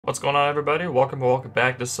What's going on, everybody? Welcome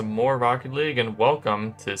back to some more Rocket League, and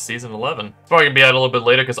welcome to Season 11. It's probably gonna be out a little bit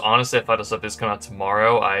later, because honestly, I thought this update was coming out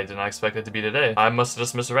tomorrow. I did not expect it to be today. I must have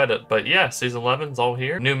just misread it. But yeah, Season 11 is all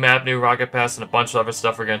here. New map, new Rocket Pass, and a bunch of other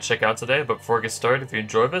stuff we're gonna check out today. But before we get started, if you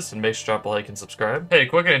enjoy this, and make sure to drop a like and subscribe. Hey,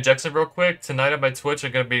 quick interjection real quick. Tonight on my Twitch,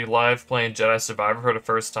 I'm gonna be live playing Jedi Survivor for the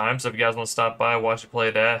first time. So if you guys want to stop by, watch it play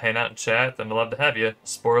that, hang out and chat, then I'd love to have you.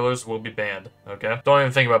 Spoilers will be banned, okay? Don't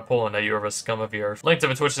even think about pulling that, you are a scum of the earth. Link to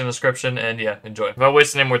the Twitch in the description, and yeah, enjoy. Without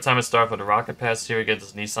wasting any more time, I start with the Rocket Pass here. We get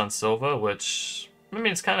this Nissan Silva, which, I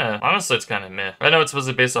mean, it's kind of, honestly, it's kind of meh. I know it's supposed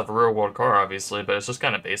to be based off a real-world car, obviously, but it's just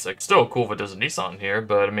kind of basic. Still cool if it does a Nissan here,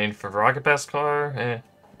 but I mean, for a Rocket Pass car,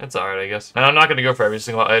 it's alright, I guess. And I'm not gonna go for every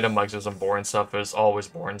single item, like there's some boring stuff. There's always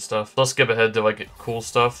boring stuff. Let's skip ahead to like cool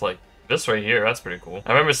stuff, like this right here. That's pretty cool.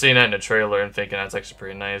 I remember seeing that in a trailer and thinking that's actually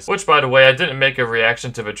pretty nice. Which, by the way, I didn't make a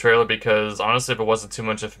reaction to the trailer because, honestly, if it wasn't too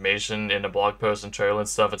much information in the blog post and trailer and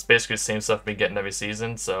stuff, it's basically the same stuff we get in every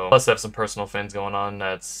season. So, plus I have some personal things going on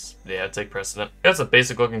that's, yeah, take precedent. Got some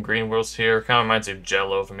basic looking green wheels here. Kind of reminds me of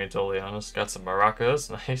Jello, if I'm being totally honest. Got some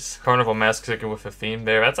maracas. Nice. Carnival mask sticker with a theme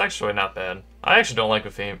there. That's actually not bad. I actually don't like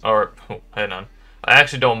the theme. Or, hang on. I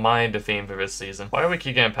actually don't mind the theme for this season. Why do we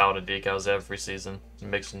keep getting Paladin decals every season? It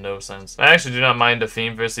makes no sense. I actually do not mind the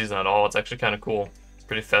theme for this season at all. It's actually kind of cool. It's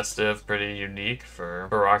pretty festive, pretty unique for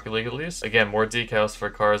Rocket League at least. Again, more decals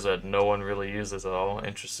for cars that no one really uses at all.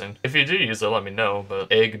 Interesting. If you do use it, let me know,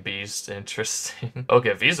 but Egg Beast, interesting.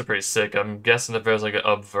 Okay, these are pretty sick. I'm guessing if there's like an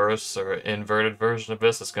obverse or inverted version of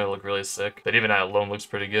this, it's gonna look really sick. But even that alone looks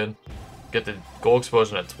pretty good. Get the goal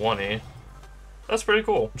explosion at 20. That's pretty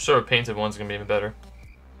cool. I'm sure a painted one's gonna be even better.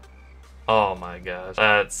 Oh my gosh.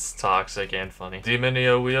 That's toxic and funny.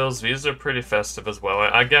 Demonio wheels, these are pretty festive as well.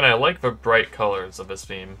 Again, I like the bright colors of this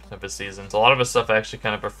theme of this season. So a lot of the stuff I actually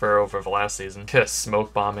kind of prefer over the last season. Get a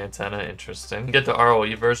smoke bomb antenna, interesting. Get the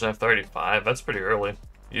ROE version of 35, that's pretty early.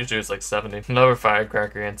 Usually it's like 70. Another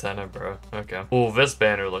firecracker antenna, bro. Okay. Ooh, this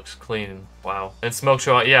banner looks clean. Wow. And smoke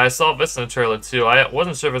show. Yeah, I saw this in the trailer too. I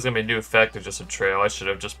wasn't sure if it was gonna be a new effect or just a trail. I should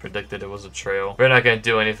have just predicted it was a trail. We're not gonna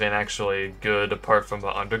do anything actually good apart from the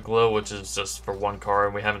underglow, which is just for one car,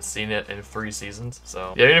 and we haven't seen it in 3 seasons.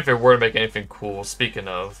 So yeah, even if it were to make anything cool, speaking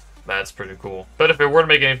of, that's pretty cool. But if it were to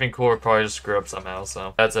make anything cool, it'd probably just screw up somehow,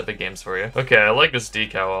 so that's Epic Games for you. Okay, I like this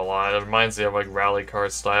decal a lot. It reminds me of like rally car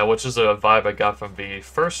style, which is a vibe I got from the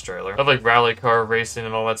first trailer. Of like rally car racing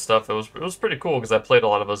and all that stuff. It was pretty cool because I played a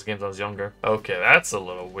lot of those games when I was younger. Okay, that's a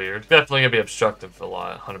little weird. Definitely gonna be obstructive a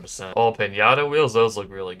lot, 100%. Oh, pinata wheels, those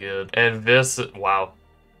look really good. And this, wow.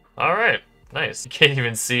 Alright. Nice. You can't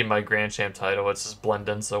even see my Grand Champ title. It's just blend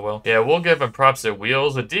in so well. Yeah, we'll give him props to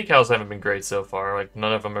wheels. The decals haven't been great so far. Like,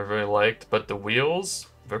 none of them I've really liked. But the wheels,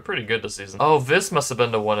 they're pretty good this season. Oh, this must have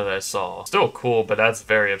been the one that I saw. Still cool, but that's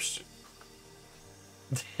very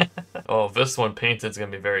Oh, this one painted is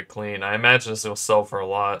gonna be very clean. I imagine this will sell for a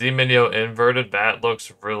lot. Demonio inverted, that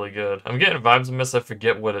looks really good. I'm getting vibes from this. I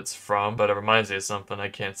forget what it's from, but it reminds me of something I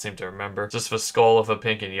can't seem to remember. Just the skull of a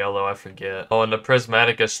pink and yellow, I forget. Oh, and the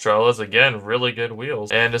prismatic Estrellas, again, really good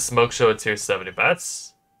wheels. And the smoke show at tier 70.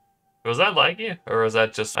 Was that laggy? Or was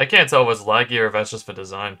that just... I can't tell if it's laggy or if that's just for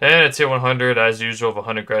design. And at tier 100, as usual, with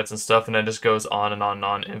 100 credits and stuff, and then just goes on and on and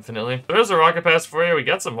on infinitely. There's a Rocket Pass for you. We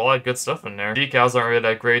got a lot of good stuff in there. Decals aren't really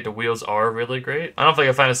that great. The wheels are really great. I don't think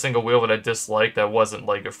I found a single wheel that I disliked that wasn't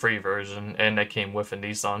like a free version and that came with a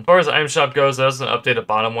Nissan. As far as item shop goes, it doesn't update the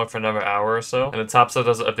bottom one for another hour or so. And the top stuff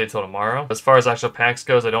doesn't update till tomorrow. As far as actual packs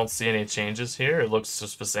goes, I don't see any changes here. It looks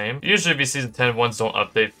just the same. Usually the season 10 ones don't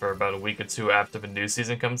update for about a week or 2 after the new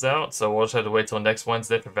season comes out. So we'll just have to wait till next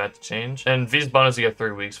Wednesday for that to change. And these bundles you get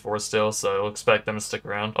 3 weeks for still, so we'll expect them to stick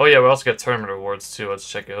around. Oh yeah, we also get tournament rewards too. Let's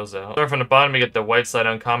check those out. Starting from the bottom, you get the white side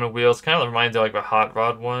uncommon wheels. Kind of reminds you of like the hot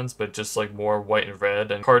rod ones, but just like more white and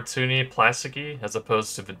red and cartoony, plasticky, as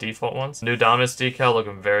opposed to the default ones. New Dominus decal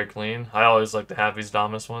looking very clean. I always like to have these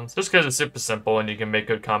Dominus ones, just because it's super simple and you can make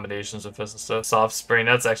good combinations with this and stuff. Soft spring,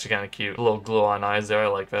 that's actually kind of cute. A little glue on eyes there, I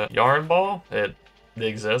like that. Yarn ball, it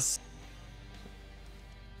exists.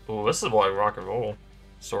 Ooh, this is like rock and roll.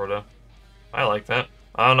 Sorta. I like that.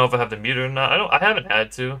 I don't know if I have to mute it or not. I haven't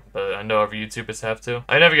had to, but I know every YouTubers have to.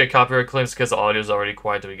 I never get copyright claims because the audio is already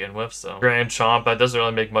quiet to begin with, so. Grand Chomp, that doesn't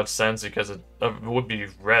really make much sense because it would be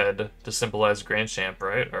red to symbolize Grand Champ,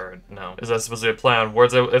 right? Or no? Is that supposed to be a play on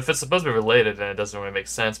words? If it's supposed to be related, then it doesn't really make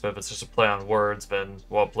sense, but if it's just a play on words, then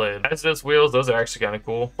well played. Hazardous wheels, those are actually kind of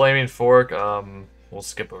cool. Flaming Fork, we'll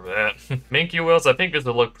skip over that. Minky wheels, I think this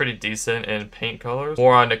will look pretty decent in paint colors.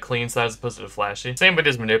 More on the clean side as opposed to the flashy. Same with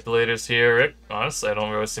these manipulators here. Honestly, I don't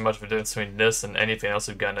really see much of a difference between this and anything else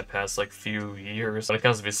we've gotten in the past like few years when it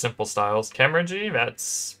comes to these simple styles. Camera G,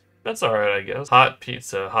 that's That's alright, I guess. Hot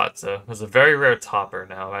pizza, Hotza. There's a very rare topper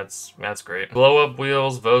now. That's great. Blow-up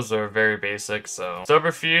wheels, those are very basic, so.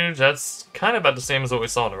 Subterfuge, that's kind of about the same as what we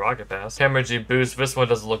saw in the Rocket Pass. Camera G boost, this one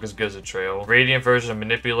doesn't look as good as a trail. Radiant version of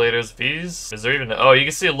manipulators, these, is there even, oh, you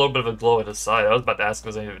can see a little bit of a glow at the side. I was about to ask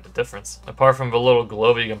if there's any difference. Apart from the little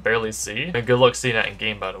glow that you can barely see. And good luck seeing that in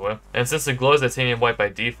game, by the way. And since the glow is titanium white by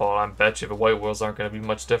default, I bet you the white wheels aren't going to be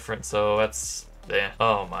much different, so that's, yeah.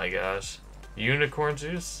 Oh my gosh. Unicorn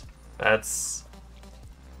juice? That's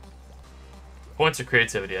points of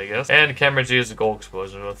creativity, I guess. And Camera G is a gold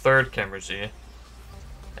explosion, a third Camera G.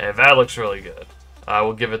 And that looks really good. I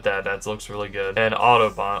will give it that. That looks really good. And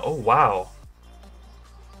Autobahn. Oh, wow.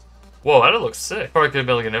 Whoa, that looks sick. Probably could have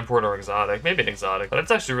been like an import or exotic. Maybe an exotic, but it's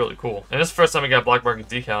actually really cool. And this is the first time we got Black Market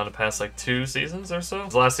decal in the past like 2 seasons or so.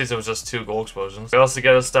 The last season was just 2 gold explosions. We also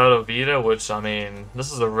get a Stato Vita, which, I mean,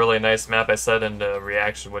 this is a really nice map. I said in the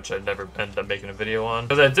reaction, which I never ended up making a video on.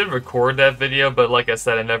 Because I did record that video, but like I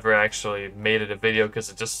said, I never actually made it a video because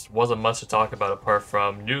it just wasn't much to talk about apart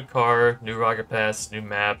from new car, new Rocket Pass, new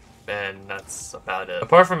map, and that's about it.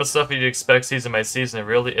 Apart from the stuff you'd expect season by season, it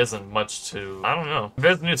really isn't much to, I don't know.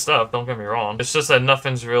 There's new stuff, don't get me wrong. It's just that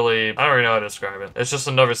nothing's really, I don't really know how to describe it. It's just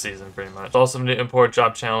another season, pretty much. Also, new import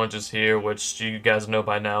job challenges here, which you guys know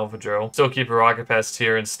by now, the drill. Still keep a Rocket Pass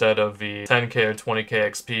tier instead of the 10k or 20k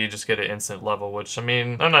XP, you just get an instant level, which, I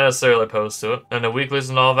mean, I'm not necessarily opposed to it. And the weeklies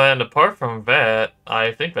and all that, and apart from that,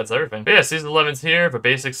 I think that's everything. But yeah, season 11's here, the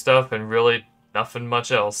basic stuff, and really nothing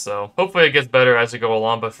much else, so hopefully it gets better as we go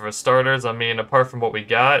along. But for starters, I mean, apart from what we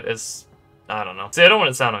got, is, I don't know. See, I don't want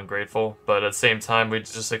to sound ungrateful, but at the same time, we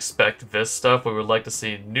just expect this stuff. We would like to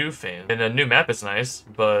see new fans. And a new map is nice,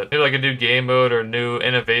 but maybe like a new game mode or new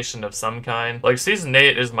innovation of some kind. Like, Season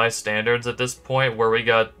 8 is my standards at this point, where we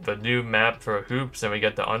got the new map for Hoops, and we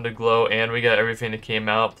got the Underglow, and we got everything that came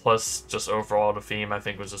out, plus just overall the theme, I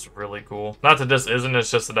think, was just really cool. Not that this isn't,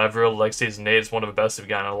 it's just that I've really liked Season 8. It's one of the best we've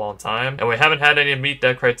gotten in a long time, and we haven't had any meet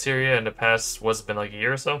that criteria in the past, what's it been, like a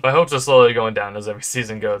year or so? But I hope it's slowly going down as every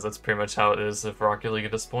season goes. That's pretty much how it is for Rocket League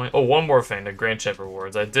at this point. Oh, one more thing, the Grand Champ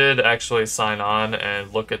rewards. I did actually sign on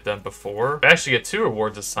and look at them before. I actually get 2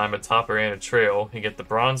 rewards this time, a topper and a trail. You get the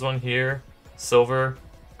bronze one here, silver,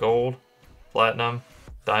 gold, platinum,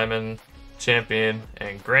 diamond, champion,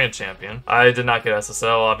 and grand champion. I did not get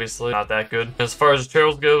SSL, obviously. Not that good. As far as the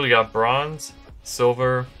trails go, we got bronze,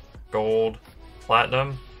 silver, gold,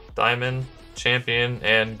 platinum, diamond, champion,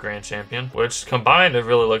 and grand champion, which combined it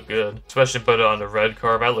really look good, especially put it on the red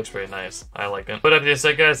car. That looks pretty nice. I like it. But after that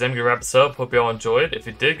said, guys, I'm gonna wrap this up. Hope you all enjoyed. If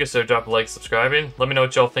you did, consider dropping a like, subscribing. Let me know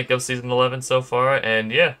what y'all think of season 11 so far,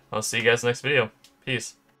 and yeah, I'll see you guys next video.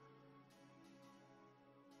 Peace.